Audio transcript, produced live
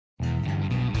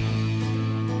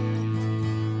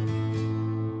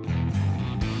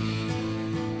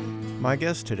My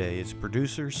guest today is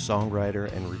producer,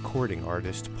 songwriter, and recording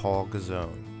artist Paul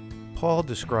Gazzone. Paul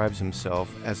describes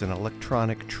himself as an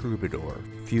electronic troubadour,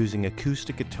 fusing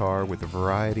acoustic guitar with a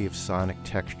variety of sonic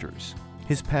textures.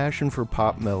 His passion for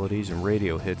pop melodies and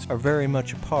radio hits are very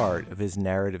much a part of his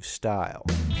narrative style.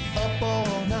 Up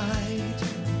all night,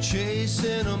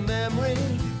 chasing a memory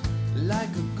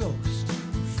like a ghost,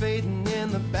 fading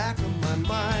in the back of my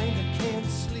mind. I can't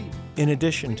sleep. In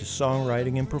addition to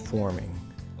songwriting and performing,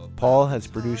 Paul has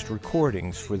produced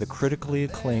recordings for the critically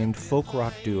acclaimed folk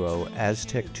rock duo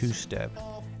Aztec Two-Step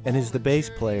and is the bass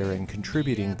player and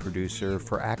contributing producer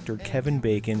for actor Kevin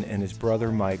Bacon and his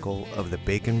brother Michael of the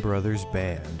Bacon Brothers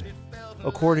Band.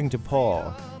 According to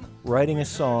Paul, writing a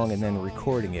song and then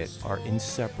recording it are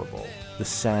inseparable. The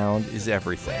sound is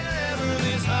everything. Wherever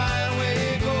this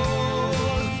highway goes,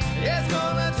 it's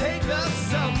gonna take us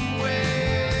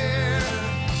somewhere.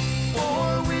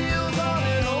 Four wheels on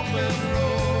an open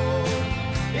road,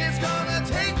 it's gonna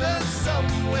take us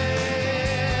somewhere.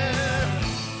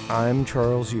 I'm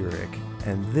Charles Urick,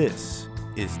 and this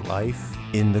is Life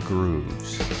in the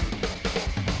Grooves.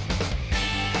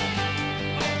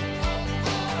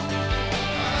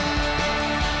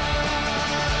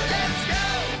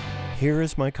 Here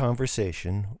is my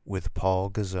conversation with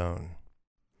Paul Gazzone.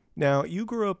 Now, you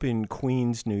grew up in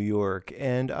Queens, New York,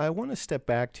 and I want to step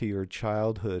back to your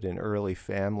childhood and early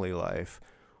family life.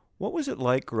 What was it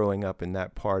like growing up in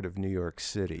that part of New York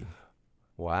City?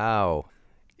 Wow.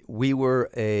 We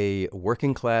were a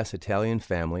working class Italian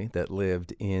family that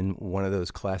lived in one of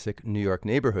those classic New York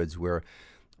neighborhoods where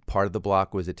part of the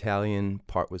block was Italian,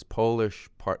 part was Polish,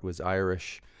 part was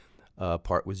Irish,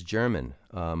 part was German.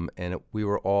 We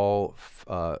were all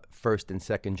first and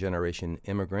second generation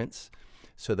immigrants.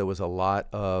 So there was a lot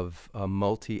of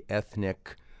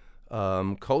multi-ethnic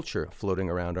culture floating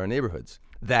around our neighborhoods.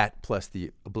 That plus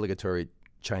the obligatory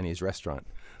Chinese restaurant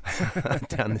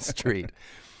down the street.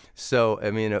 So,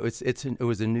 I mean, it was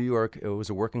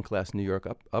a working class New York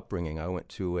upbringing. I went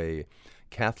to a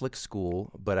Catholic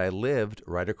school, but I lived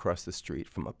right across the street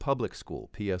from a public school,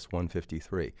 PS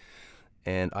 153.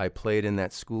 And I played in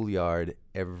that schoolyard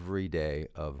every day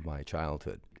of my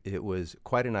childhood. It was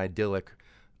quite an idyllic,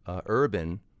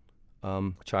 urban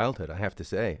childhood, I have to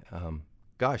say.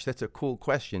 Gosh, that's a cool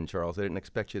question, Charles. I didn't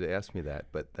expect you to ask me that,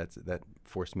 but that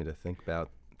forced me to think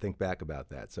back about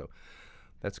that. So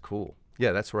that's cool.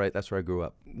 Yeah, that's right. That's where I grew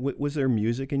up. Was there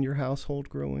music in your household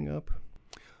growing up?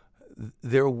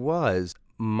 There was.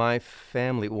 My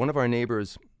family, one of our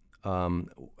neighbors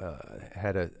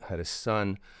had a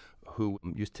son who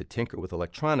used to tinker with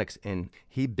electronics, and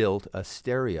he built a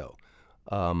stereo,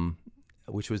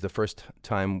 which was the first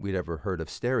time we'd ever heard of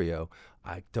stereo.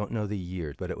 I don't know the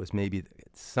year, but it was maybe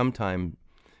sometime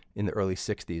in the early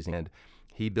 60s, and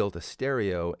he built a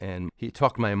stereo, and he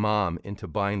talked my mom into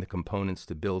buying the components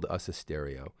to build us a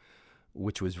stereo,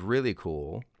 which was really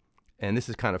cool. And this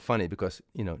is kind of funny because,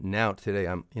 now today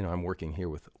I'm working here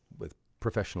with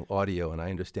professional audio, and I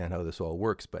understand how this all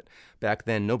works, but back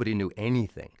then nobody knew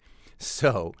anything.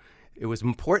 So it was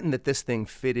important that this thing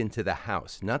fit into the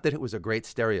house. Not that it was a great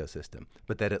stereo system,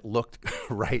 but that it looked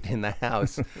right in the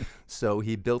house. So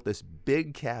he built this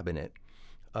big cabinet,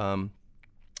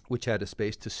 which had a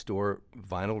space to store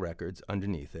vinyl records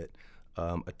underneath it,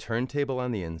 a turntable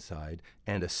on the inside,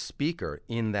 and a speaker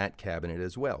in that cabinet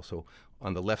as well. So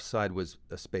on the left side was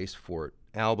a space for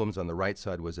albums. On the right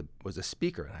side was a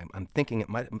speaker. And I'm thinking it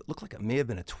looked like it may have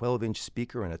been a 12-inch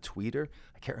speaker and a tweeter.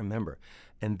 I can't remember.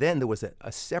 And then there was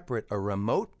a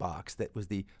remote box that was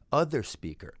the other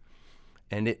speaker.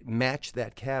 And it matched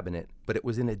that cabinet, but it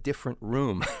was in a different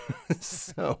room.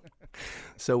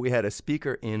 So we had a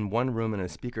speaker in one room and a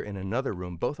speaker in another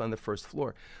room, both on the first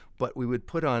floor. But we would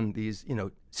put on these,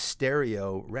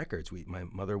 stereo records. My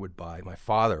mother would buy, my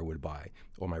father would buy,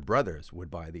 or my brothers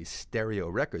would buy these stereo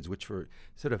records, which were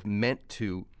sort of meant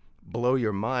to blow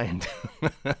your mind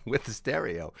with the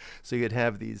stereo. So you'd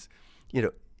have these,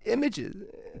 images.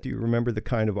 Do you remember the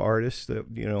kind of artists that,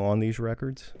 on these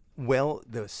records? Well,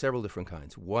 there were several different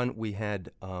kinds. One, we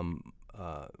had,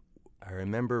 I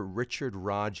remember Richard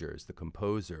Rodgers, the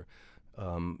composer,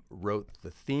 wrote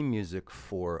the theme music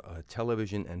for a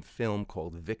television and film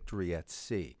called Victory at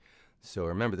Sea. So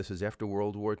remember, this was after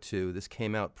World War II. This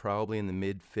came out probably in the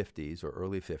mid-50s or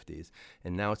early 50s,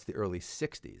 and now it's the early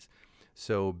 60s.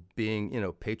 So being,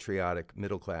 patriotic,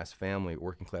 middle-class family,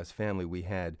 working-class family, we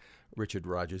had Richard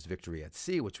Rodgers' Victory at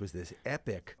Sea, which was this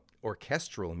epic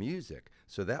orchestral music.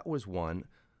 So that was one.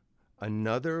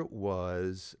 Another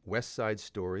was West Side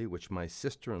Story, which my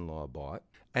sister-in-law bought.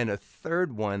 And a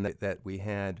third one that we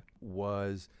had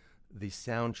was the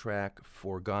soundtrack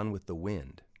for Gone with the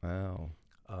Wind. Wow.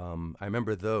 I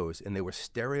remember those, and they were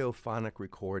stereophonic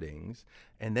recordings.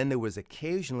 And then there was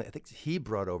occasionally, I think he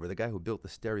brought over, the guy who built the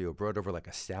stereo brought over like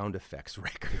a sound effects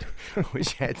record,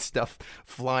 which had stuff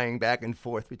flying back and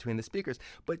forth between the speakers.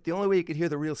 But the only way you could hear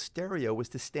the real stereo was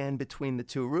to stand between the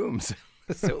two rooms.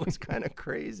 So it was kind of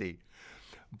crazy.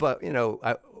 But,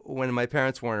 when my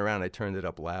parents weren't around, I turned it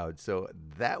up loud. So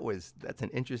that's an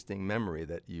interesting memory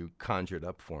that you conjured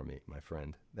up for me, my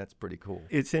friend. That's pretty cool.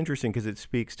 It's interesting because it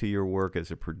speaks to your work as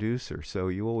a producer. So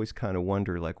you always kind of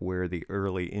wonder like where the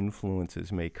early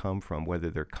influences may come from,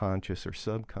 whether they're conscious or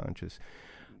subconscious.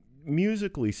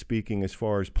 Musically speaking, as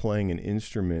far as playing an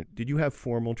instrument, did you have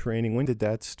formal training? When did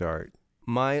that start?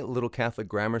 My little Catholic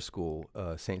grammar school,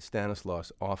 St.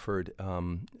 Stanislaus, offered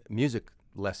music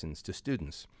lessons to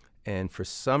students. And for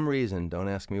some reason, don't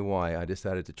ask me why, I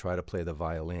decided to try to play the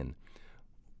violin,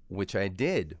 which I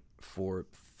did for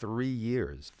 3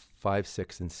 years. 5th,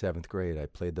 6th, and 7th grade, I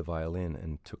played the violin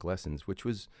and took lessons, which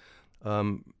was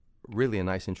really a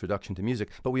nice introduction to music.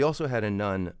 But we also had a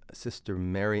nun, Sister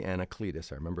Mary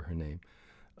Anacletus, I remember her name,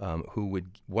 who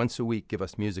would once a week give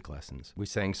us music lessons. We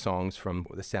sang songs from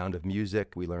The Sound of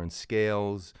Music. We learned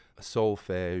scales,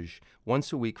 solfege.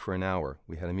 Once a week for an hour,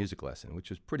 we had a music lesson, which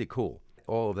was pretty cool.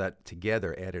 All of that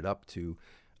together added up to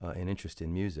an interest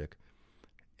in music.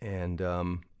 And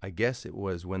I guess it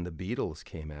was when the Beatles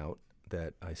came out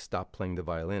that I stopped playing the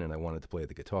violin and I wanted to play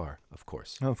the guitar, of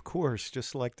course. Of course,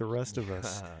 just like the rest of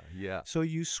us. Yeah. So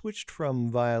you switched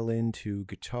from violin to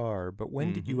guitar, but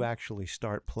when did you actually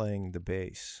start playing the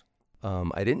bass?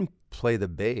 I didn't play the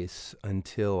bass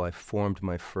until I formed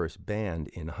my first band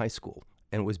in high school.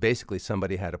 And it was basically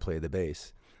somebody had to play the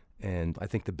bass. And I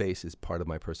think the bass is part of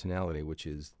my personality, which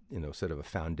is, sort of a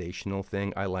foundational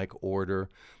thing. I like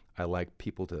order. I like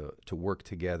people to work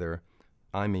together.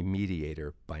 I'm a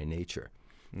mediator by nature.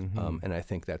 And I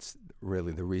think that's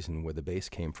really the reason where the bass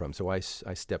came from. So I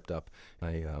stepped up.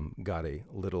 I got a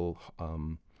little,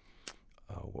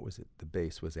 what was it? The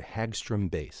bass was a Hagstrom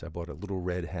bass. I bought a little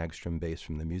red Hagstrom bass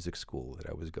from the music school that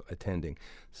I was attending.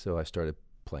 So I started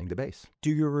playing the bass. Do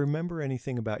you remember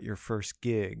anything about your first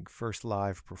gig, first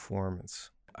live performance?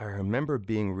 I remember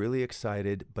being really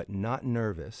excited but not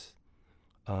nervous.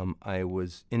 I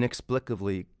was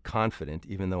inexplicably confident,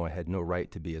 even though I had no right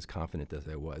to be as confident as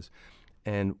I was.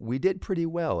 And we did pretty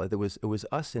well. It was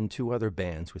us and 2 other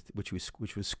bands, which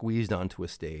was squeezed onto a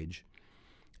stage.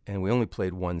 And we only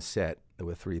played one set. There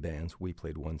were 3 bands. We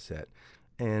played one set.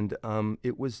 And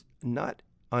it was not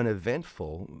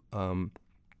uneventful,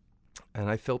 and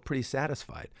I felt pretty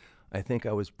satisfied. I think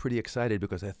I was pretty excited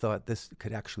because I thought this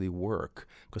could actually work,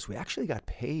 because we actually got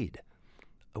paid.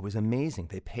 It was amazing.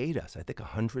 They paid us, I think,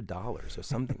 $100 or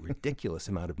something ridiculous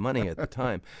amount of money at the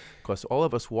time, because 4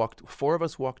 of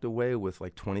us walked away with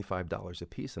like $25 a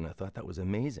piece, and I thought that was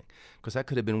amazing, because I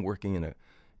could have been working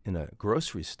in a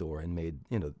grocery store and made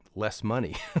less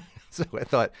money. So I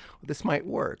thought, well, this might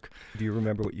work. Do you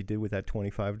remember what you did with that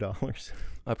 $25?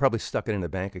 I probably stuck it in a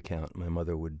bank account. My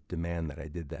mother would demand that I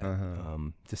did that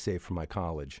to save for my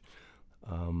college.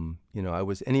 I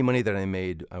was any money that I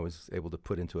made, I was able to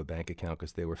put into a bank account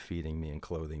because they were feeding me and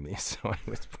clothing me. So I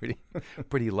was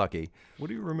pretty lucky. What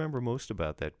do you remember most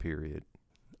about that period?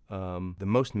 The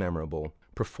most memorable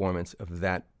performance of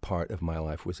that part of my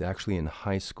life was actually in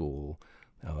high school.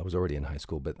 I was already in high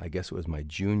school, but I guess it was my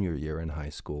junior year in high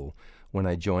school when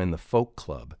I joined the folk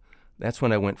club. That's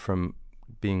when I went from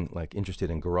being like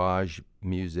interested in garage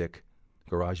music,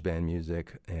 garage band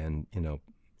music, and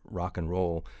rock and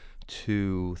roll,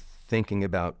 to thinking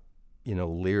about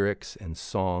lyrics and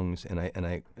songs, and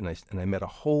I met a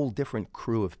whole different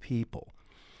crew of people.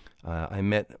 I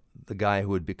met the guy who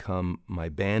would become my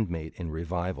bandmate in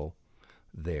Revival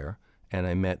there, and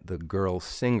I met the girl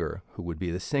singer who would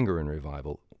be the singer in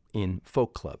Revival in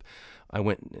Folk Club.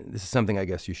 This is something I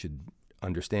guess you should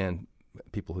understand,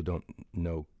 people who don't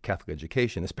know Catholic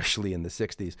education, especially in the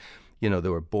 60s.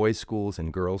 There were boys' schools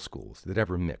and girls' schools that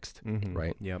ever mixed,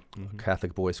 right? Yep.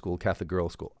 Catholic boys' school, Catholic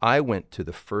girls' school. I went to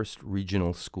the first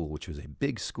regional school, which was a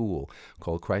big school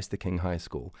called Christ the King High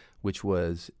School, which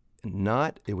was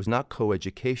not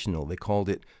co-educational. They called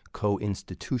it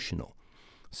co-institutional.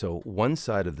 So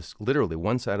literally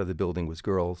one side of the building was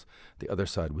girls, the other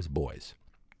side was boys.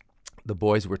 The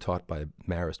boys were taught by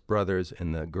Marist brothers,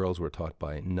 and the girls were taught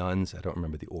by nuns. I don't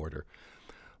remember the order.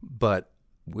 But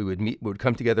we would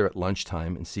come together at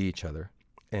lunchtime and see each other,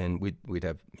 and we'd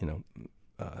have,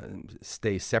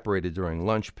 stay separated during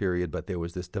lunch period, but there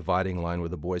was this dividing line where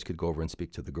the boys could go over and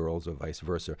speak to the girls or vice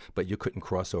versa, but you couldn't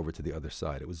cross over to the other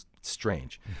side. It was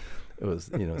strange. It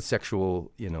was,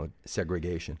 sexual,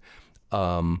 segregation.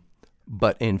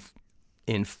 But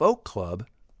in folk club,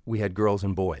 we had girls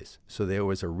and boys. So there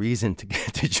was a reason to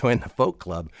get to join the folk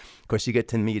club. Of course, you get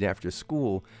to meet after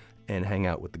school and hang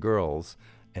out with the girls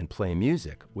and play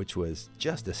music, which was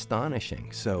just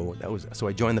astonishing. So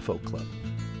I joined the folk club.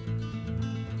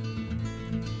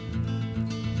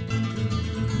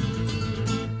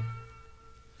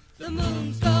 The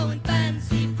moon's going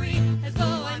fancy free, as though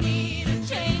I need a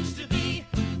change to be.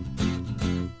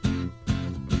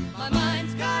 My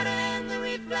mind's got in the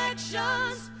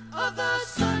reflections of those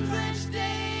sun-drenched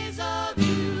days of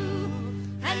you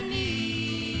and me.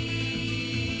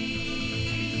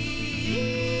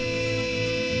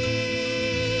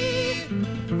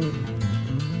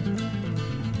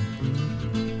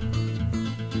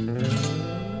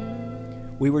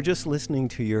 We were just listening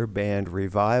to your band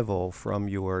Revival from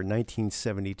your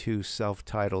 1972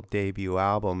 self-titled debut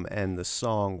album and the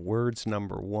song Words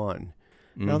Number One.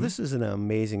 Now, this is an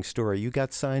amazing story. You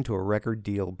got signed to a record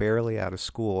deal barely out of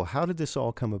school. How did this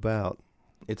all come about?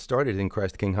 It started in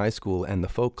Christ King High School and the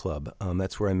folk club.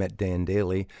 That's where I met Dan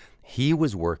Daly. He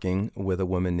was working with a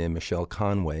woman named Michelle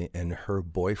Conway, and her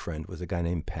boyfriend was a guy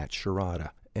named Pat Sherrata.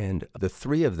 And the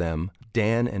three of them,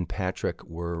 Dan and Patrick,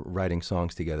 were writing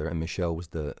songs together, and Michelle was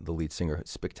the lead singer,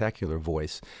 spectacular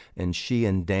voice, and she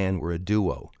and Dan were a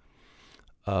duo.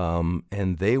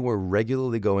 And they were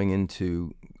regularly going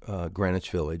into Greenwich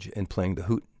Village and playing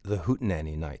the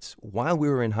Hootenanny nights while we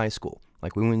were in high school.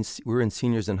 Like when we were in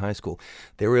seniors in high school,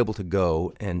 they were able to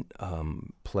go and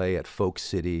play at Folk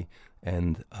City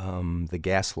and the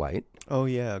Gaslight. Oh,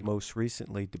 yeah, most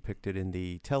recently depicted in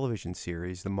the television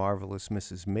series, The Marvelous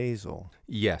Mrs. Maisel.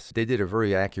 Yes, they did a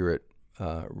very accurate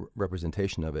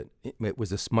representation of it. It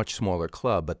was a much smaller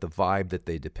club, but the vibe that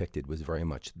they depicted was very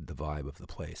much the vibe of the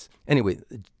place. Anyway,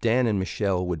 Dan and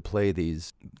Michelle would play the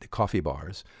coffee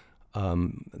bars.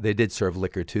 They did serve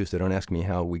liquor, too, so don't ask me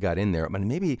how we got in there. But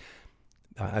maybe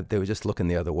they were just looking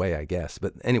the other way, I guess.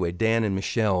 But anyway, Dan and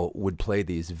Michelle would play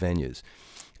these venues.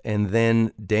 And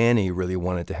then Danny really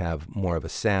wanted to have more of a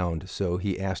sound, so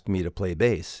he asked me to play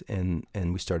bass, and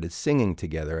we started singing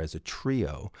together as a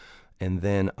trio. And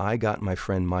then I got my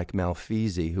friend Mike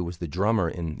Malfeasy, who was the drummer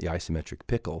in the Isometric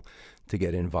Pickle, to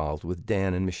get involved with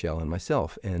Dan and Michelle and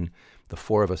myself. And the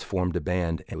four of us formed a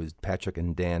band. It was Patrick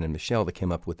and Dan and Michelle that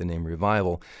came up with the name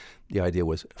Revival. The idea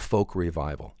was folk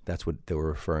revival. That's what they were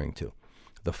referring to.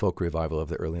 The folk revival of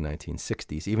the early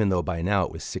 1960s, even though by now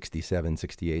it was 67,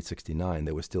 68, 69,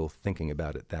 they were still thinking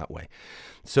about it that way.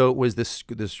 So it was this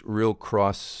real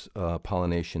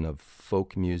cross-pollination of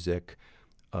folk music,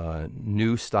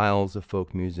 new styles of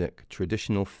folk music,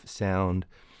 traditional sound,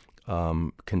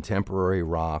 contemporary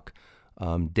rock.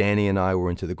 Danny and I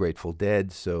were into the Grateful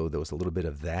Dead, so there was a little bit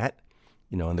of that,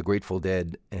 and the Grateful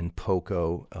Dead and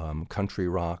Poco, country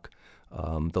rock.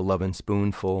 The Lovin'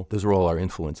 Spoonful, those are all our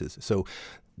influences. So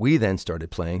we then started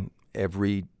playing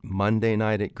every Monday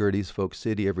night at Gertie's Folk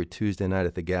City, every Tuesday night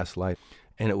at the Gaslight.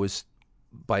 And it was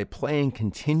by playing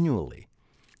continually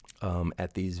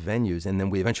at these venues, and then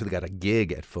we eventually got a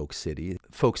gig at Folk City.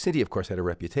 Folk City, of course, had a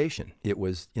reputation. It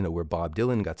was, where Bob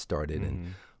Dylan got started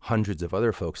and hundreds of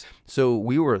other folks. So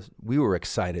we were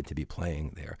excited to be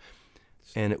playing there.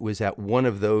 And it was at one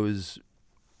of those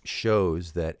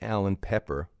shows that Alan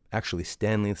Pepper, actually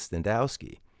Stanley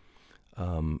Stendowski,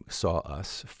 saw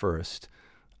us first.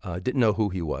 Didn't know who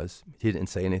he was. He didn't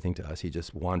say anything to us. He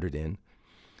just wandered in.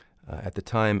 At the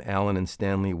time, Alan and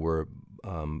Stanley were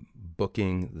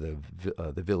booking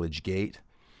the Village Gate,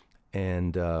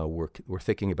 and were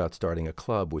thinking about starting a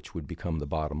club, which would become the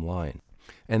Bottom Line.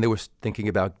 And they were thinking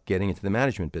about getting into the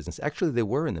management business. Actually, they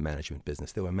were in the management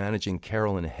business. They were managing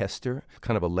Carolyn Hester,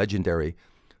 kind of a legendary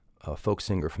folk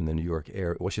singer from the New York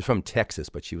area. Well, she's from Texas,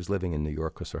 but she was living in New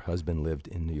York because her husband lived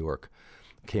in New York,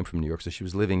 came from New York, so she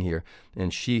was living here.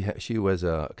 And she was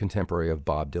a contemporary of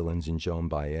Bob Dylan's and Joan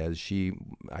Baez. She,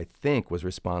 I think, was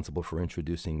responsible for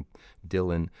introducing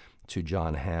Dylan to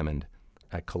John Hammond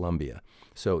at Columbia.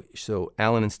 So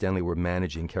Alan and Stanley were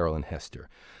managing Carolyn Hester.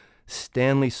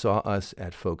 Stanley saw us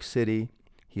at Folk City.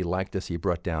 He liked us. He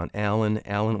brought down Alan.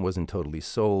 Alan wasn't totally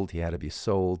sold. He had to be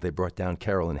sold. They brought down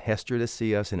Carolyn Hester to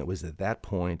see us, and it was at that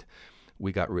point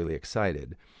we got really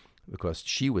excited because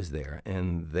she was there,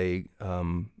 and they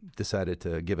decided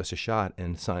to give us a shot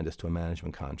and signed us to a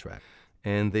management contract.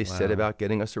 And they set about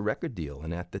getting us a record deal,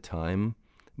 and at the time,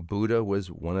 Buddha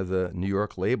was one of the New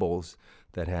York labels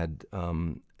that had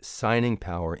signing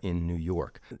power in New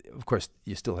York. Of course,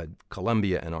 you still had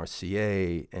Columbia and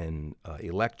RCA and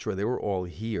Elektra. They were all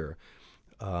here.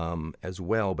 as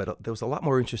well, but there was a lot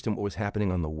more interest in what was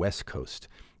happening on the West Coast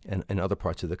and other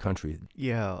parts of the country.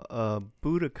 Yeah,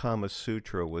 Buddha Kama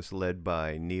Sutra was led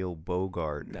by Neil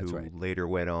Bogart, That's who right. later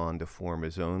went on to form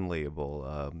his own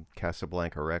label,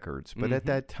 Casablanca Records. But at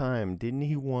that time, didn't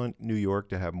he want New York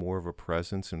to have more of a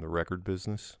presence in the record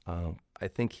business? I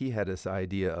think he had this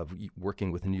idea of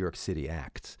working with New York City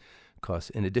acts, because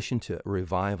in addition to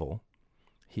Revival,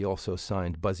 he also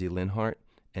signed Buzzy Linhart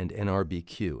and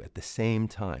NRBQ at the same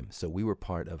time. So we were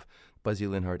part of Buzzy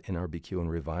Linhart, NRBQ,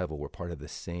 and Revival were part of the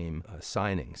same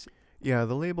signings. Yeah,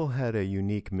 the label had a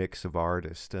unique mix of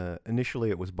artists. Initially,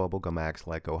 it was bubblegum acts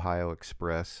like Ohio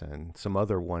Express and some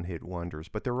other one-hit wonders,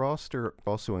 but the roster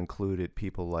also included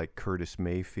people like Curtis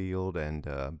Mayfield and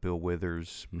Bill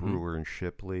Withers, Brewer and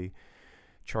Shipley,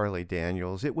 Charlie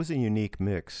Daniels. It was a unique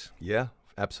mix. Yeah,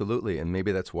 absolutely, and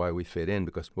maybe that's why we fit in,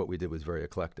 because what we did was very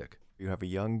eclectic. You have a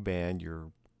young band,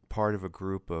 you're part of a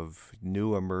group of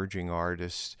new emerging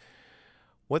artists.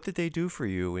 What did they do for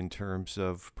you in terms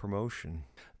of promotion?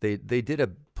 They did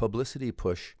a publicity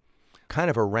push kind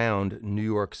of around New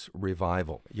York's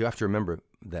revival. You have to remember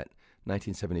that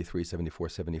 1973, 74,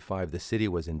 75, the city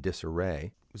was in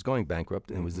disarray. It was going bankrupt,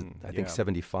 and it was I think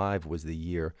 75 was the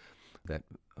year that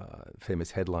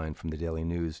famous headline from the Daily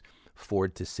News,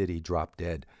 Ford to City Drop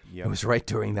Dead. Yep. It was right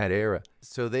during that era.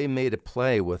 So they made a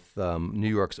play with New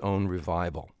York's own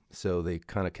revival. So they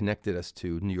kind of connected us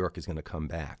to New York is going to come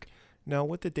back. Now,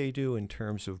 what did they do in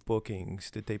terms of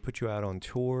bookings? Did they put you out on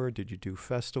tour? Did you do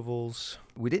festivals?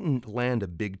 We didn't land a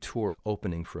big tour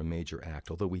opening for a major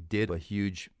act, although we did a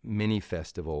huge mini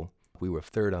festival. We were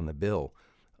third on the bill.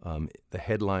 The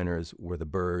headliners were the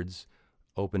Byrds.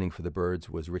 Opening for the Byrds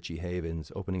was Richie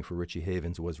Havens. Opening for Richie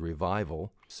Havens was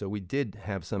Revival. So we did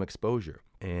have some exposure,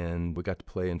 and we got to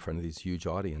play in front of these huge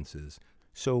audiences.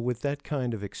 So with that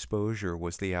kind of exposure,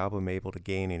 was the album able to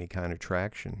gain any kind of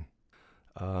traction?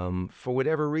 For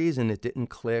whatever reason, it didn't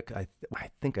click. I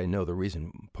think I know the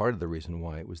reason. Part of the reason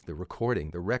why it was the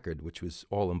recording, the record, which was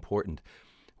all important,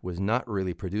 was not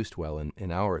really produced well,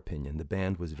 in our opinion. The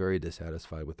band was very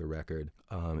dissatisfied with the record.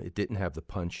 It didn't have the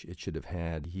punch it should have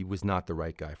had. He was not the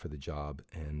right guy for the job,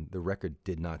 and the record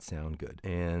did not sound good.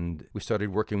 And we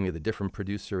started working with a different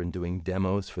producer and doing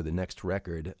demos for the next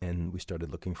record, and we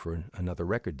started looking for another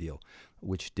record deal,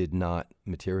 which did not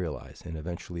materialize, and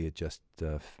eventually it just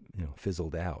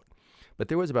fizzled out. But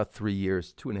there was about 3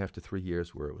 years, 2.5 to 3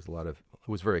 years, where it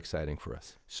was very exciting for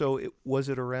us. So was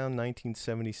it around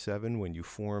 1977 when you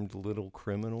formed Little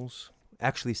Criminals?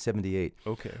 Actually, 78.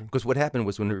 Okay. Because what happened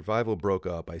was when the Revival broke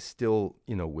up, I still,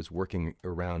 was working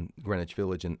around Greenwich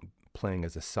Village and playing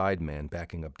as a sideman,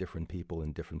 backing up different people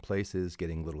in different places,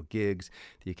 getting little gigs,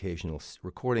 the occasional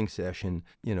recording session.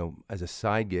 As a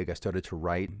side gig, I started to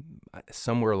write.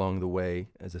 Somewhere along the way,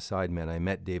 as a sideman, I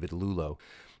met David Lulo,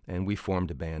 and we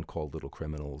formed a band called Little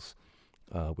Criminals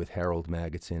with Harold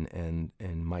Magidson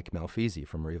and Mike Malfeasy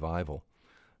from Revival.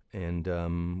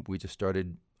 And we just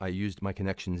started, I used my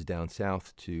connections down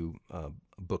south to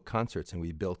book concerts, and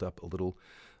we built up a little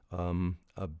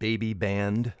a baby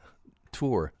band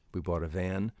tour. We bought a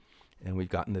van, and we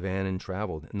got in the van and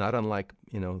traveled. Not unlike,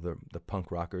 the punk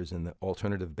rockers and the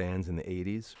alternative bands in the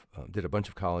 80s. Did a bunch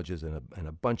of colleges and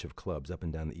a bunch of clubs up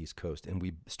and down the East Coast, and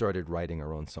we started writing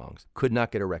our own songs. Could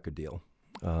not get a record deal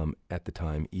at the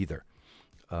time either.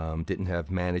 Didn't have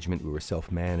management. We were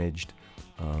self-managed,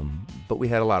 but we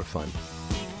had a lot of fun.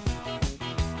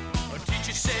 A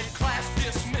teacher said, class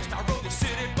dismissed. I rode the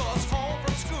city bus home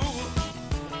from school.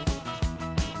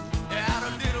 Had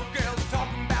a little girl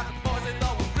talking about the boys they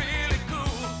thought were really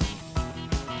cool.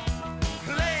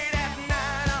 Late at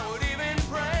night, I would even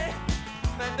pray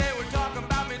that they would talk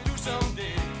about me too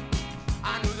someday.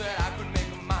 I knew that I could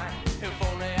make a mind if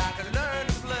only I could learn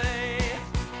to play.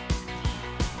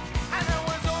 And there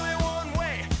was only one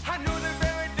way. I knew the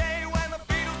very day when the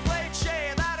Beatles played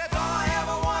Shay, that it's all I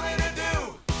ever wanted to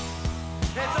do.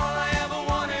 It's all I ever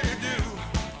wanted to do.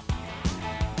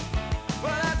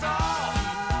 Well, that's all.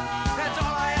 That's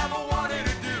all I ever wanted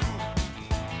to do.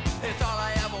 It's all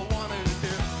I ever wanted to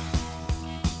do.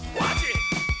 Watch it.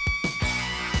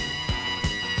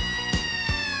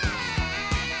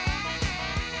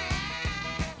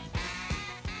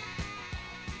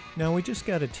 Now, we just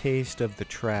got a taste of the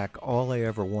track All I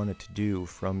Ever Wanted to Do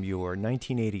from your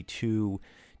 1982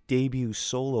 debut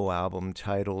solo album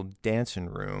titled Dancing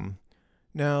Room.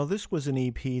 Now, this was an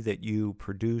EP that you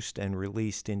produced and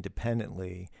released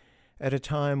independently at a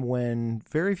time when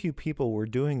very few people were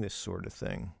doing this sort of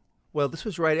thing. Well, this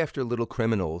was right after Little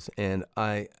Criminals, and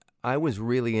I was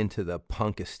really into the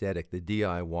punk aesthetic, the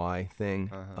DIY thing.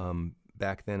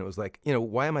 back then. It was like,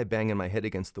 why am I banging my head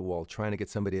against the wall trying to get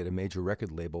somebody at a major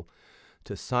record label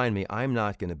to sign me? I'm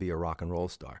not going to be a rock and roll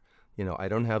star. I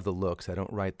don't have the looks. I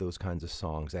don't write those kinds of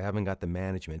songs. I haven't got the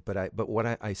management. But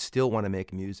I still want to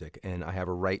make music, and I have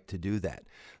a right to do that.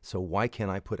 So why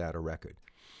can't I put out a record?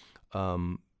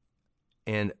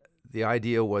 And the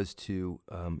idea was to,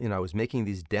 I was making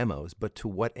these demos, but to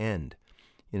what end?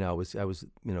 I was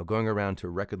going around to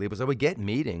record labels. I would get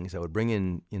meetings. I would bring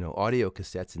in, audio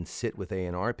cassettes and sit with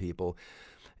A&R people,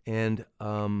 and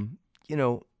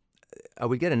I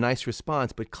would get a nice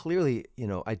response. But clearly,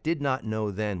 I did not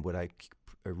know then what I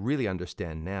really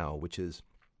understand now, which is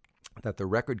that the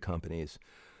record companies,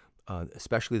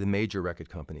 especially the major record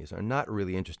companies, are not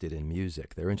really interested in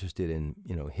music. They're interested in,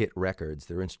 hit records.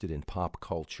 They're interested in pop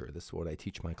culture. This is what I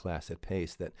teach my class at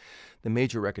Pace, that the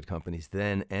major record companies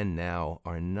then and now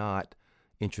are not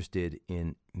interested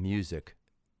in music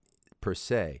per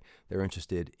se. They're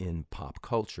interested in pop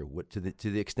culture. To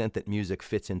the extent that music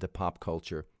fits into pop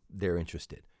culture, they're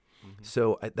interested. Mm-hmm.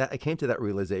 So I came to that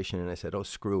realization, and I said, oh,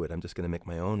 screw it. I'm just going to make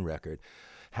my own record.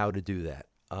 How to do that?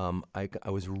 I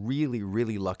was really,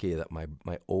 really lucky that my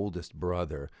oldest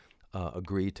brother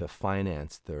agreed to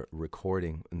finance the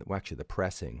recording, well, actually the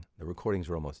pressing. The recordings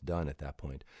were almost done at that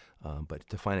point, but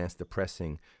to finance the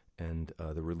pressing and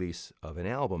the release of an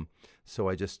album. So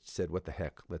I just said, what the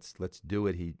heck, let's do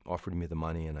it. He offered me the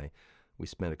money, and we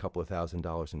spent a couple of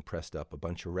 $1,000s and pressed up a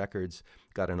bunch of records,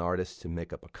 got an artist to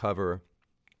make up a cover,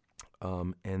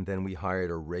 and then we hired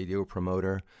a radio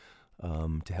promoter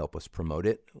to help us promote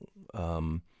it.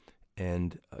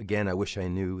 And again, I wish I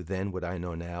knew then what I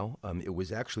know now. It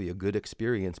was actually a good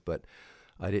experience, but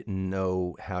I didn't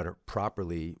know how to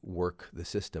properly work the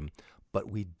system. But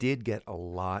we did get a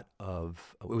lot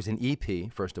of, it was an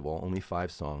EP, first of all, only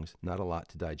 5 songs, not a lot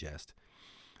to digest.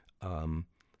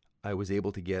 I was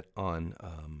able to get on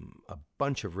a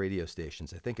bunch of radio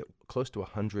stations, I think close to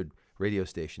 100 radio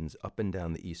stations up and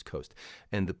down the East Coast.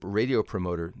 And the radio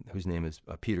promoter, whose name is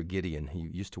Peter Gideon, he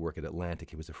used to work at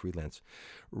Atlantic. He was a freelance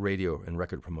radio and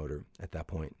record promoter at that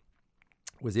point,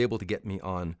 was able to get me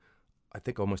on, I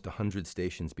think, almost 100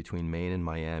 stations between Maine and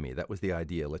Miami. That was the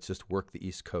idea. Let's just work the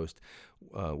East Coast.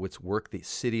 Let's work the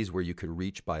cities where you could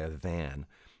reach by a van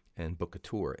and book a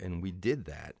tour. And we did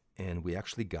that. And we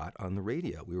actually got on the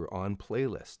radio. We were on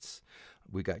playlists.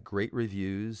 We got great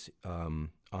reviews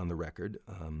on the record,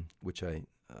 which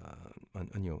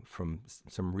from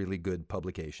some really good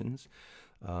publications.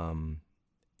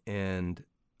 And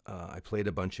I played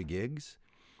a bunch of gigs,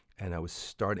 and it was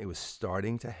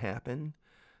starting to happen.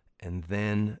 And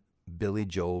then Billy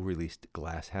Joel released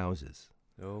Glass Houses.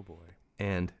 Oh boy!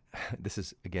 And this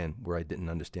is again where I didn't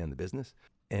understand the business.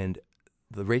 And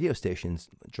the radio stations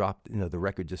dropped, the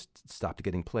record just stopped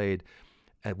getting played.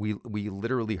 And we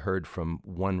literally heard from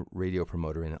one radio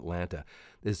promoter in Atlanta,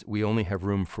 we only have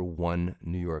room for one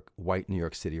white New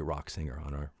York City rock singer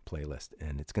on our playlist,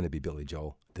 and it's going to be Billy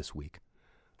Joel this week.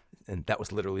 And that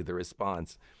was literally the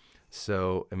response.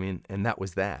 So, and that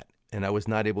was that. And I was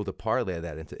not able to parlay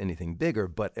that into anything bigger,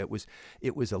 but it was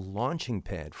a launching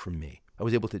pad for me. I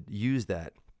was able to use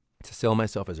that to sell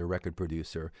myself as a record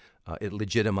producer. It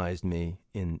legitimized me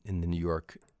in the New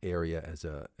York area as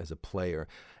a player.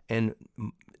 And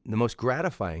the most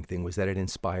gratifying thing was that it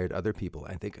inspired other people.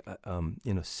 I think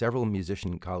several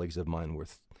musician colleagues of mine were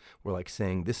like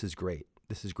saying, "This is great.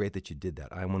 This is great that you did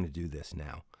that. I want to do this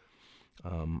now."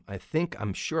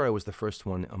 I'm sure I was the first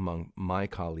one among my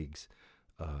colleagues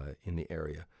in the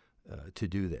area to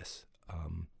do this.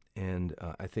 And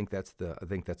I think that's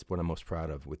what I'm most proud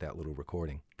of with that little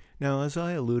recording. Now, as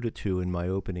I alluded to in my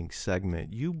opening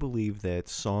segment, you believe that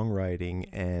songwriting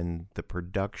and the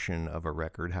production of a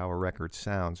record, how a record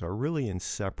sounds, are really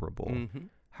inseparable. Mm-hmm.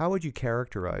 How would you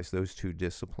characterize those two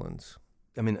disciplines?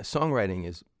 Songwriting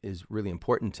is really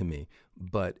important to me,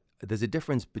 but there's a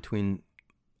difference between,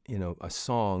 a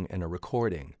song and a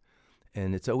recording.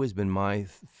 And it's always been my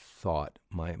thought,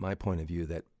 my point of view,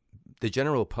 that the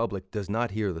general public does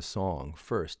not hear the song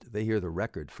first. They hear the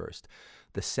record first.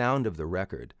 The sound of the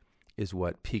record is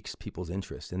what piques people's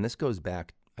interest. And this goes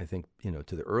back, I think,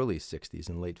 to the early 60s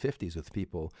and late 50s with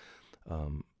people,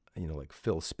 like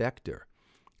Phil Spector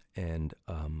and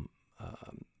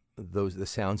the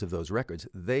sounds of those records.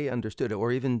 They understood it,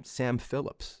 or even Sam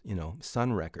Phillips,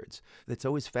 Sun Records. That's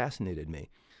always fascinated me.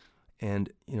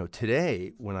 And,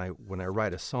 today when I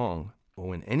write a song, or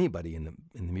when anybody in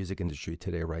the music industry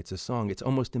today writes a song, it's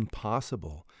almost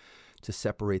impossible to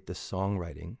separate the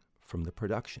songwriting from the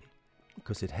production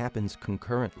because it happens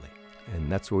concurrently. And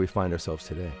that's where we find ourselves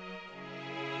today.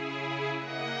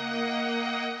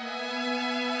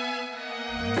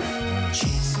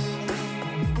 Cheese.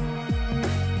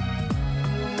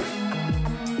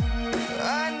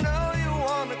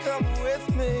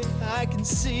 can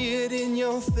see it in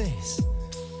your face.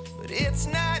 But it's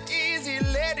not easy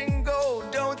letting go.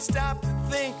 Don't stop to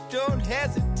think, don't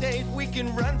hesitate. We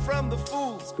can run from the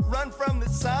fools, run from the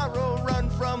sorrow,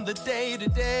 run from the day to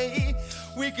day.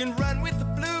 We can run with the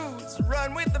blues,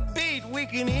 run with the beat. We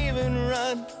can even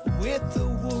run with the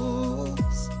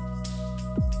wolves.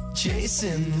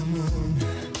 Chasing the moon,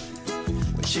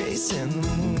 we're chasing the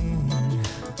moon,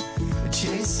 we're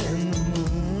chasing the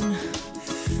moon,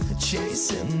 we're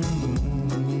chasing the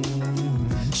moon,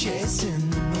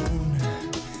 chasing the moon,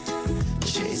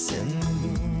 chasing the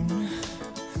moon,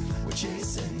 we're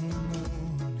chasing the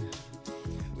moon,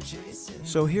 we're chasing.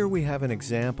 So here we have an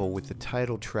example with the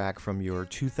title track from your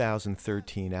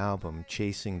 2013 album,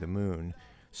 Chasing the Moon.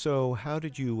 So how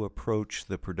did you approach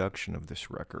the production of this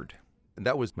record?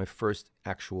 That was my first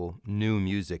actual new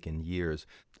music in years.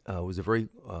 It was a very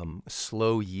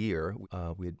slow year.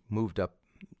 We had moved up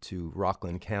to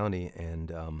Rockland County, and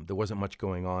there wasn't much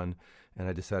going on, and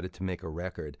I decided to make a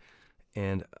record.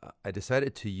 And I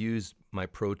decided to use my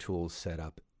Pro Tools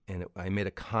setup, and I made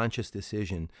a conscious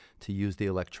decision to use the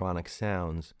electronic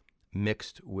sounds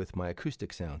mixed with my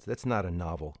acoustic sounds. That's not a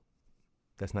novel.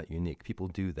 That's not unique. People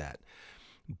do that.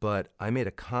 But I made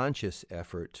a conscious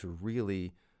effort to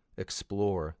really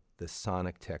explore the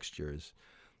sonic textures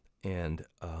and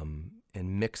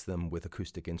mix them with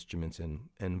acoustic instruments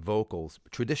and vocals,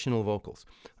 traditional vocals.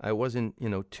 I wasn't,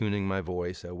 tuning my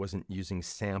voice. I wasn't using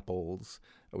samples.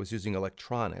 I was using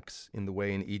electronics in the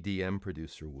way an EDM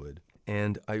producer would.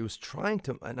 And I was trying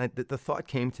to, and the thought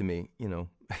came to me,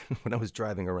 when I was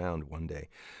driving around one day,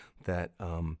 that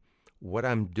what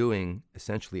I'm doing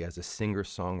essentially as a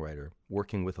singer-songwriter,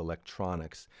 working with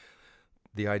electronics,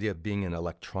 the idea of being an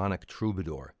electronic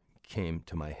troubadour came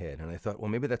to my head. And I thought, well,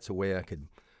 maybe that's a way I could,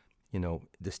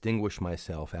 distinguish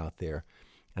myself out there.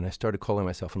 And I started calling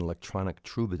myself an electronic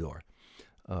troubadour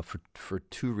for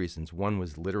two reasons. One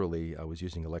was literally I was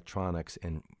using electronics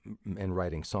and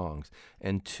writing songs.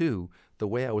 And two, the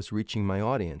way I was reaching my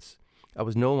audience. I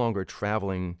was no longer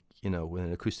traveling, with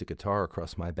an acoustic guitar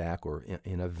across my back or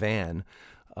in a van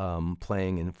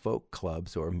playing in folk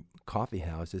clubs or coffee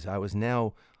houses. I was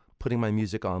now putting my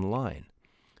music online.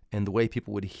 And the way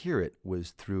people would hear it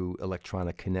was through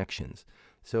electronic connections.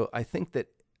 So I think that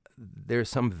there's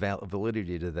some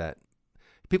validity to that.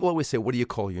 People always say, what do you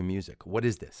call your music? What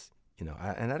is this?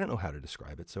 And I don't know how to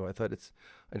describe it. So I thought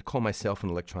I'd call myself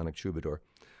an electronic troubadour.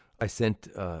 I sent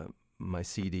my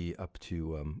CD up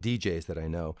to DJs that I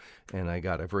know, and I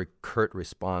got a very curt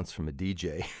response from a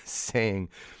DJ saying,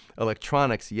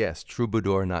 electronics, yes,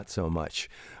 troubadour, not so much.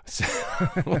 So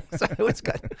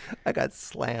I got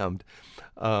slammed.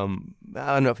 I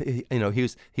don't know if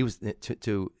he was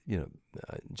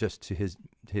just to his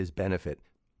benefit,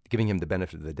 giving him the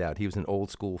benefit of the doubt. He was an old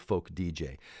school folk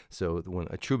DJ. So when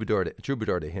a troubadour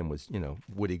to him was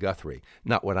Woody Guthrie,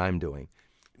 not what I'm doing.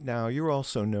 Now, you're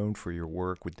also known for your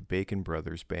work with the Bacon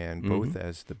Brothers Band, both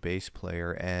as the bass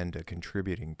player and a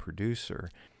contributing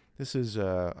producer. This is,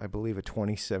 I believe, a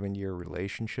 27-year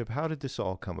relationship. How did this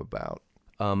all come about?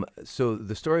 So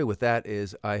the story with that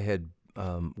is I had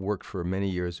worked for many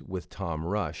years with Tom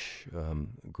Rush,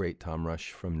 great Tom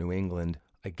Rush from New England.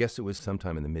 I guess it was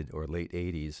sometime in the mid or late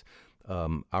 80s.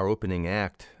 Our opening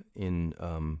act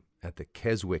at the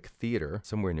Keswick Theater,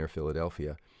 somewhere near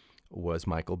Philadelphia, was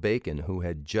Michael Bacon, who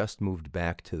had just moved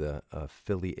back to the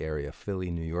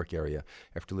Philly, New York area,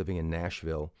 after living in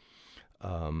Nashville. He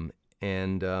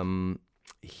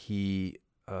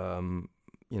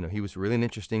was really an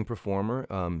interesting performer.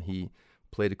 He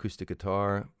played acoustic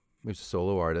guitar. He was a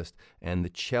solo artist, and the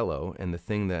cello. And the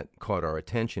thing that caught our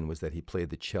attention was that he played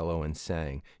the cello and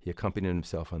sang. He accompanied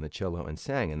himself on the cello and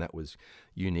sang, and that was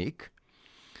unique.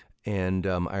 And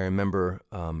I remember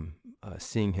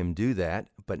seeing him do that,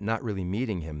 but not really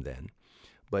meeting him then.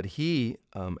 But he,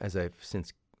 as I've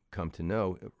since come to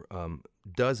know,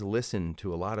 does listen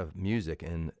to a lot of music,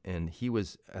 and he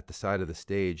was at the side of the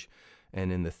stage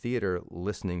and in the theater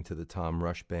listening to the Tom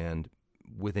Rush Band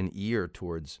with an ear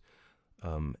towards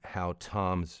how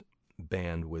Tom's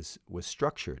band was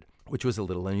structured, which was a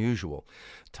little unusual.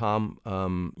 Tom,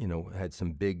 had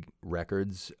some big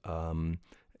records,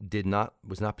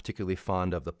 was not particularly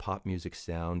fond of the pop music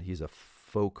sound. He's a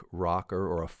folk rocker,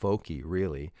 or a folkie,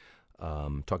 really.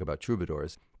 Talk about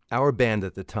troubadours. Our band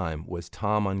at the time was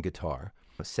Tom on guitar,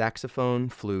 saxophone,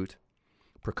 flute,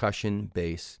 percussion,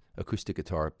 bass, acoustic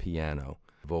guitar, piano,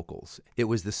 vocals. It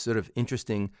was this sort of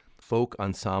interesting folk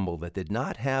ensemble that did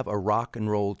not have a rock and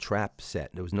roll trap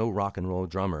set. There was no rock and roll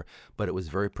drummer, but it was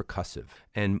very percussive.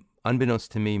 And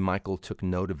unbeknownst to me, Michael took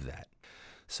note of that.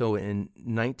 So in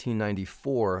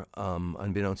 1994,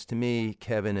 unbeknownst to me,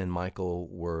 Kevin and Michael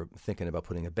were thinking about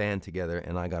putting a band together,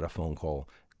 and I got a phone call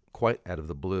quite out of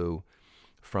the blue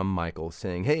from Michael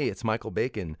saying, "Hey, it's Michael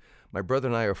Bacon. My brother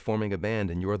and I are forming a band,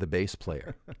 and you're the bass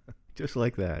player." Just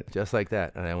like that. Just like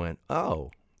that. And I went,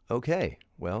 "Oh, okay.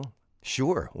 Well,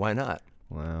 sure. Why not?"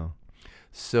 Wow.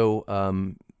 So,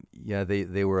 yeah,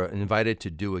 they were invited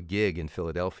to do a gig in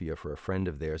Philadelphia for a friend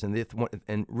of theirs,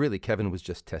 and really Kevin was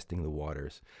just testing the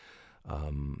waters.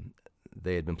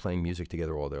 They had been playing music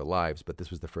together all their lives, but this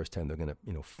was the first time they're going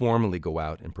to, formally go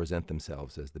out and present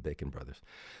themselves as the Bacon Brothers.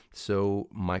 So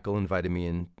Michael invited me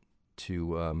in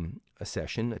to a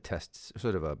session, a test,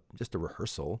 sort of just a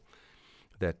rehearsal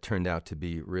that turned out to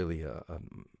be really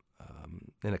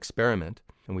an experiment.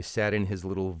 And we sat in his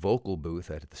little vocal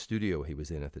booth at the studio he was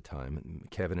in at the time, and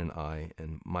Kevin and I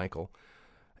and Michael.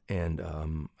 And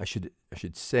I should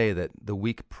say that the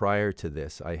week prior to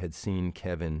this, I had seen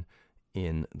Kevin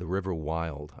in The River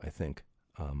Wild, I think.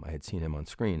 I had seen him on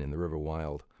screen in The River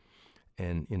Wild.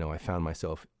 And, I found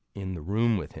myself in the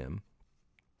room with him,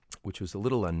 which was a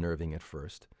little unnerving at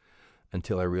first,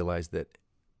 until I realized that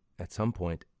at some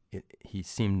point he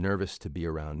seemed nervous to be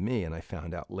around me. And I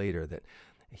found out later that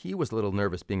he was a little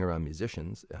nervous being around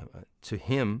musicians. To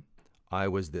him, I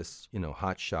was this,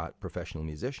 hotshot professional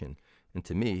musician. And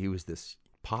to me, he was this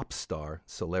pop star,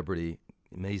 celebrity,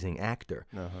 amazing actor.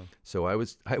 Uh-huh. So I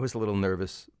was a little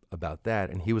nervous about that,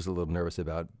 and he was a little nervous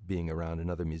about being around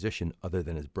another musician other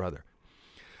than his brother.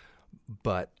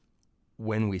 But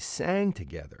when we sang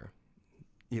together,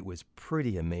 it was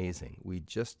pretty amazing. We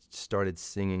just started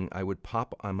singing. I would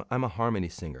pop. I'm a harmony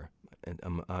singer.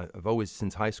 And I've always,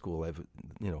 since high school,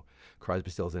 Crosby,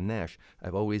 Stills, and Nash,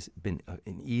 I've always been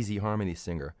an easy harmony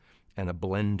singer and a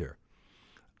blender.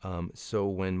 So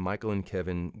when Michael and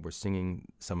Kevin were singing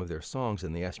some of their songs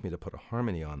and they asked me to put a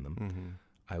harmony on them,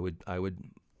 Mm-hmm. I would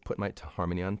put my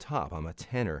harmony on top. I'm a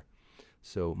tenor.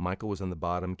 So Michael was on the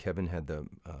bottom, Kevin had the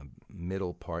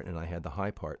middle part, and I had the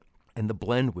high part. And the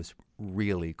blend was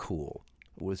really cool.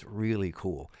 It was really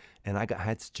cool. And I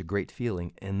had such a great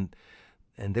feeling. And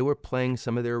they were playing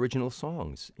some of their original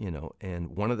songs,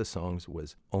 and one of the songs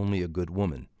was Only a Good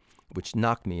Woman, which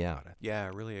knocked me out. Yeah,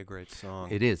 really a great song.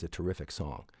 It is a terrific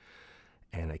song.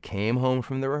 And I came home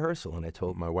from the rehearsal and I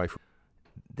told my wife,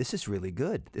 "This is really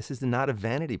good. This is not a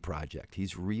vanity project.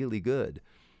 He's really good.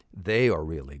 They are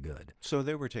really good." So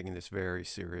they were taking this very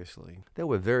seriously. They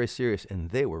were very serious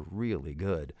and they were really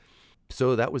good.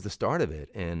 So that was the start of it.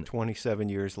 And 27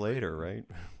 years later, right?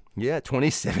 yeah,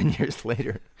 27 years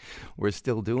later, we're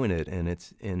still doing it,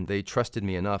 and they trusted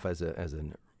me enough as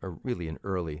really an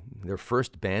early, their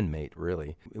first bandmate,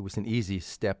 really. It was an easy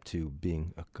step to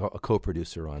being a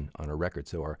co-producer on a record.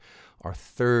 So our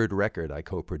third record I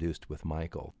co-produced with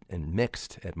Michael and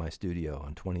mixed at my studio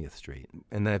on 20th Street.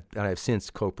 And I've since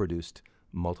co-produced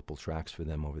multiple tracks for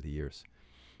them over the years.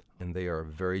 And they are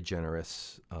very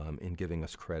generous in giving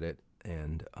us credit,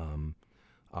 and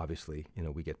obviously,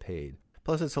 we get paid.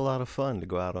 Plus, it's a lot of fun to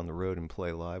go out on the road and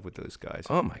play live with those guys.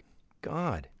 Oh, my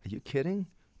God. Are you kidding?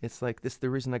 It's like this is the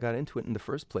reason I got into it in the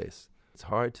first place. It's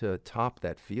hard to top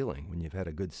that feeling when you've had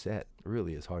a good set. It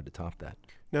really is hard to top that.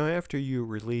 Now, after you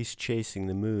released Chasing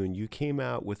the Moon, you came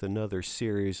out with another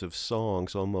series of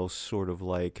songs, almost sort of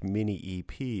like mini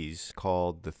EPs,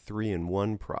 called the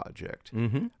 3-in-1 Project.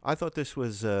 Mm-hmm. I thought this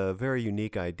was a very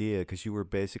unique idea because you were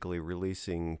basically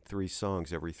releasing 3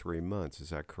 songs every 3 months.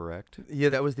 Is that correct? Yeah,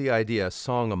 that was the idea, a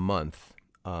song a month.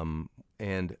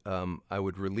 And I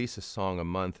would release a song a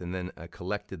month, and then I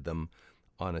collected them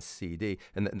on a CD.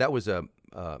 And that was a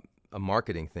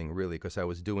marketing thing, really, because I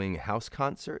was doing house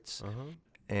concerts. Uh-huh.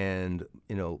 And,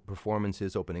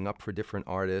 performances, opening up for different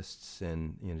artists,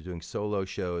 and, doing solo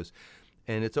shows.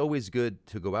 And it's always good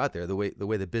to go out there. The way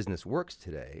the business works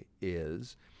today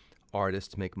is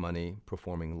artists make money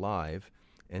performing live,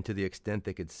 and to the extent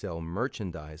they could sell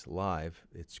merchandise live,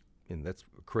 that's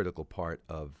a critical part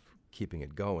of keeping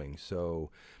it going.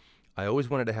 So I always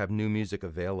wanted to have new music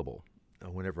available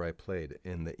whenever I played.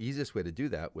 And the easiest way to do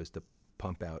that was to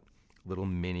pump out little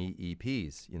mini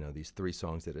EPs, these 3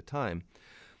 songs at a time.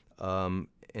 And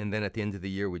then at the end of the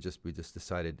year, we just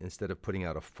decided, instead of putting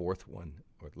out a 4th one,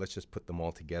 or let's just put them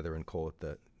all together and call it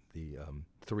the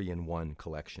 3-in-1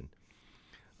 collection.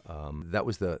 That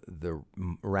was the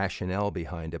rationale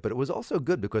behind it. But it was also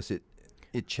good because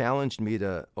it challenged me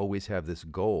to always have this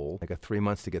goal. I got 3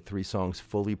 months to get 3 songs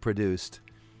fully produced.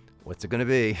 What's it going to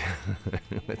be?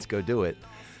 Let's go do it.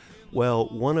 Well,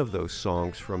 one of those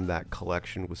songs from that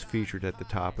collection was featured at the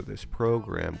top of this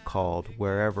program called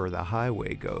Wherever the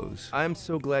Highway Goes. I'm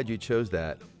so glad you chose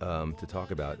that to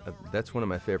talk about. That's one of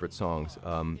my favorite songs,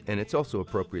 and it's also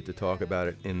appropriate to talk about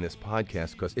it in this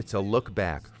podcast because it's a look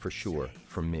back for sure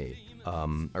from me.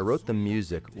 I wrote the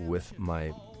music with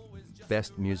my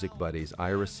best music buddies,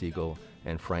 Ira Siegel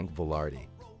and Frank Velarde.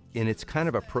 And it's kind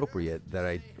of appropriate that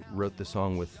I wrote the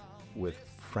song with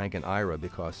Frank and Ira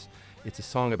because it's a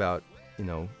song about,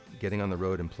 getting on the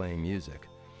road and playing music,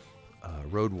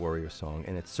 road warrior song,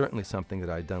 and it's certainly something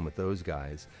that I'd done with those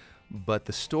guys. But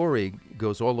the story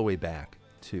goes all the way back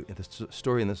to, the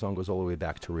story in the song goes all the way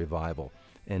back to Revival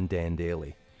and Dan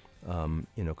Daly,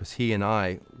 because he and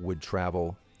I would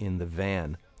travel in the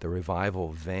van, the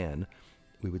Revival van.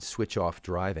 We would switch off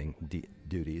driving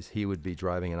duties. He would be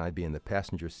driving and I'd be in the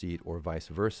passenger seat or vice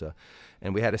versa.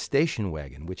 And we had a station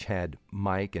wagon, which had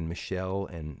Mike and Michelle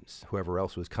and whoever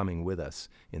else was coming with us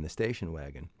in the station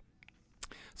wagon.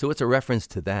 So it's a reference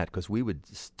to that because we would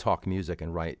talk music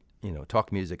and write,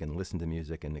 talk music and listen to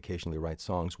music and occasionally write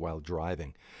songs while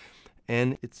driving.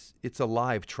 And it's a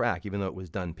live track, even though it was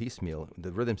done piecemeal.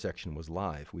 The rhythm section was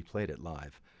live. We played it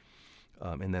live.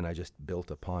 And then I just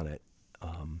built upon it.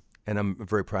 And I'm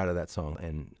very proud of that song,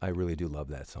 and I really do love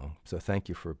that song. So thank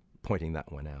you for pointing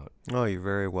that one out. Oh, you're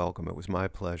very welcome. It was my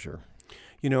pleasure.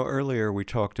 Earlier we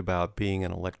talked about being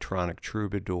an electronic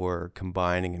troubadour,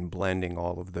 combining and blending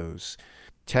all of those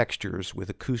textures with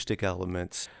acoustic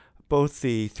elements. Both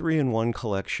the 3-in-1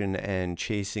 collection and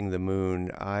Chasing the Moon,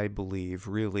 I believe,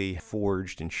 really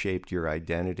forged and shaped your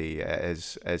identity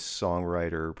as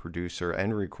songwriter, producer,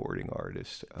 and recording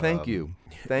artist. Thank you.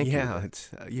 Thank you. Yeah,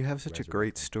 you have such a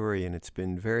great story, and it's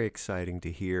been very exciting to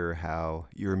hear how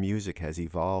your music has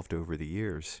evolved over the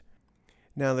years.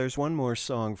 Now, there's one more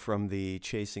song from the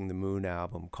Chasing the Moon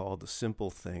album called The Simple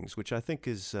Things, which I think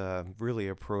is really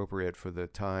appropriate for the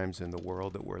times and the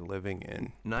world that we're living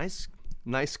in.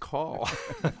 Nice call.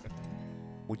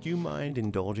 Would you mind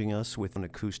indulging us with an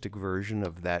acoustic version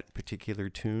of that particular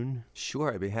tune?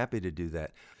 Sure, I'd be happy to do that.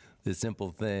 The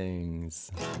simple things.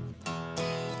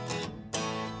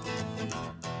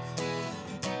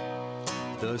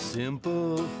 The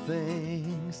simple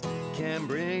things can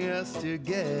bring us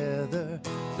together.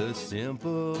 The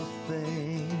simple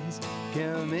things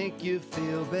can make you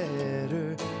feel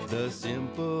better. The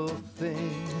simple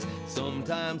things,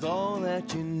 sometimes all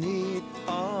that you need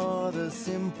are the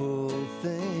simple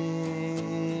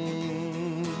things.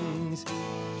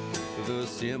 The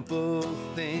simple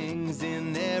things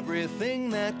in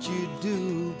everything that you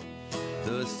do.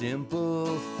 The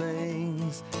simple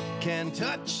things can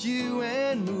touch you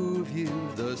and move you.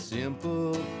 The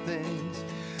simple things.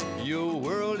 Your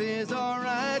world is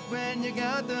alright when you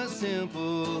got the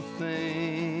simple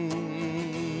things.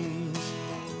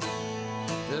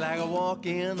 Like a walk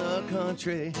in the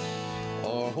country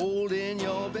or holding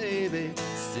your baby,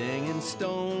 singing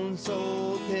Stone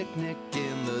Soul Picnic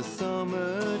in the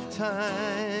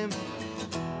summertime.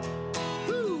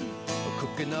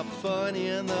 Cooking up fun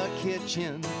in the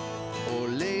kitchen, or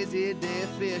lazy day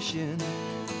fishing,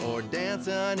 or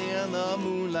dancing in the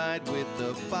moonlight with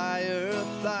the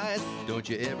fireflies. Don't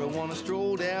you ever want to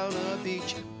stroll down a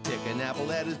beach, pick an apple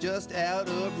that is just out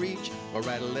of reach, or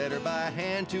write a letter by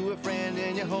hand to a friend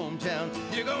in your hometown?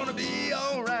 You're gonna be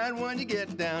alright when you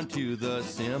get down to the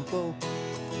simple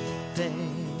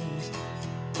things.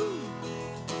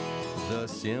 The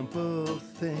simple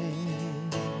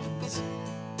things.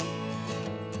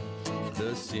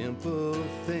 The simple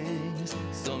things.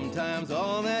 Sometimes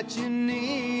all that you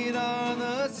need are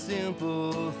the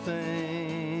simple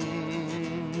things.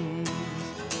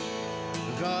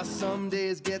 'Cause some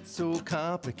days get so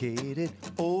complicated,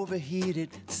 overheated,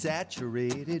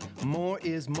 saturated. More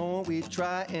is more, we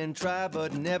try and try,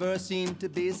 but never seem to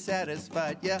be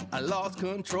satisfied. Yeah, I lost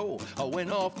control, I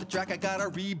went off the track, I gotta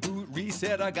reboot,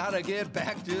 reset, I gotta get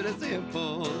back to the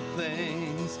simple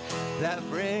things that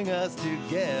bring us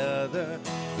together.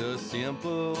 The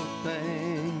simple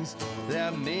things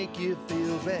that make you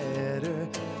feel better.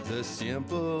 The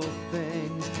simple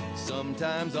things.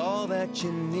 Sometimes all that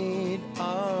you need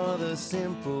are the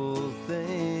simple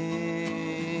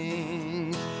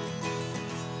things.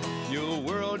 Your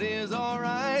world is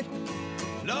alright,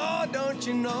 Lord, don't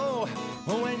you know,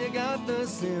 when you got the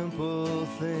simple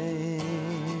things.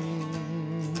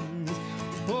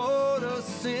 Oh, the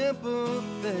simple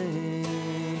things.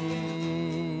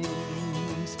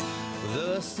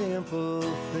 The simple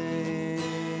things.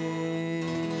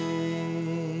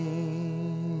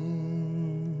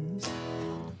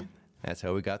 That's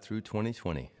how we got through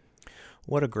 2020.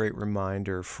 What a great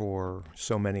reminder for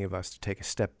so many of us to take a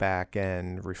step back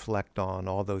and reflect on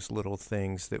all those little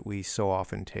things that we so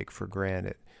often take for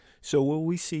granted. So will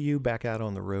we see you back out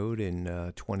on the road in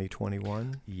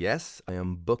 2021? Yes, I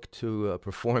am booked to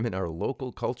perform in our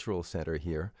local cultural center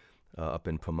here up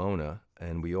in Pomona,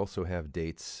 and we also have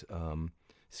dates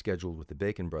scheduled with the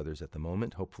Bacon Brothers at the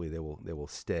moment. Hopefully they will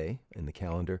stay in the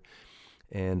calendar,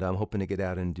 and I'm hoping to get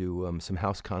out and do some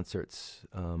house concerts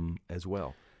as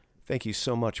well. Thank you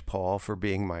so much, Paul, for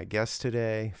being my guest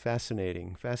today.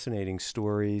 Fascinating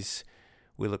stories.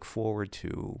 We look forward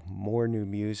to more new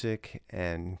music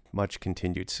and much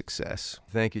continued success.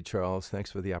 Thank you, Charles.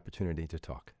 Thanks for the opportunity to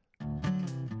talk.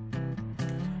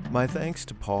 My thanks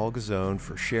to Paul Gazzone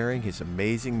for sharing his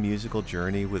amazing musical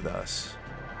journey with us.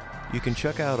 You can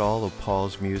check out all of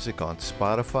Paul's music on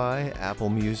Spotify, Apple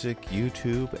Music,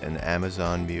 YouTube, and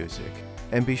Amazon Music.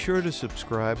 And be sure to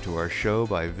subscribe to our show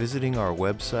by visiting our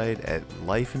website at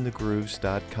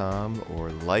lifeinthegrooves.com or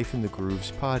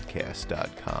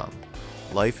lifeinthegroovespodcast.com.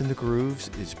 Life in the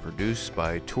Grooves is produced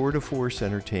by Tour de Force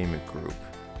Entertainment Group.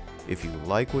 If you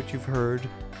like what you've heard,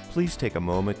 please take a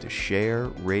moment to share,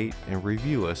 rate, and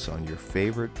review us on your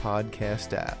favorite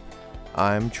podcast app.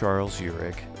 I'm Charles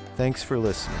Urich. Thanks for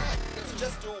listening. It's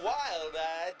just a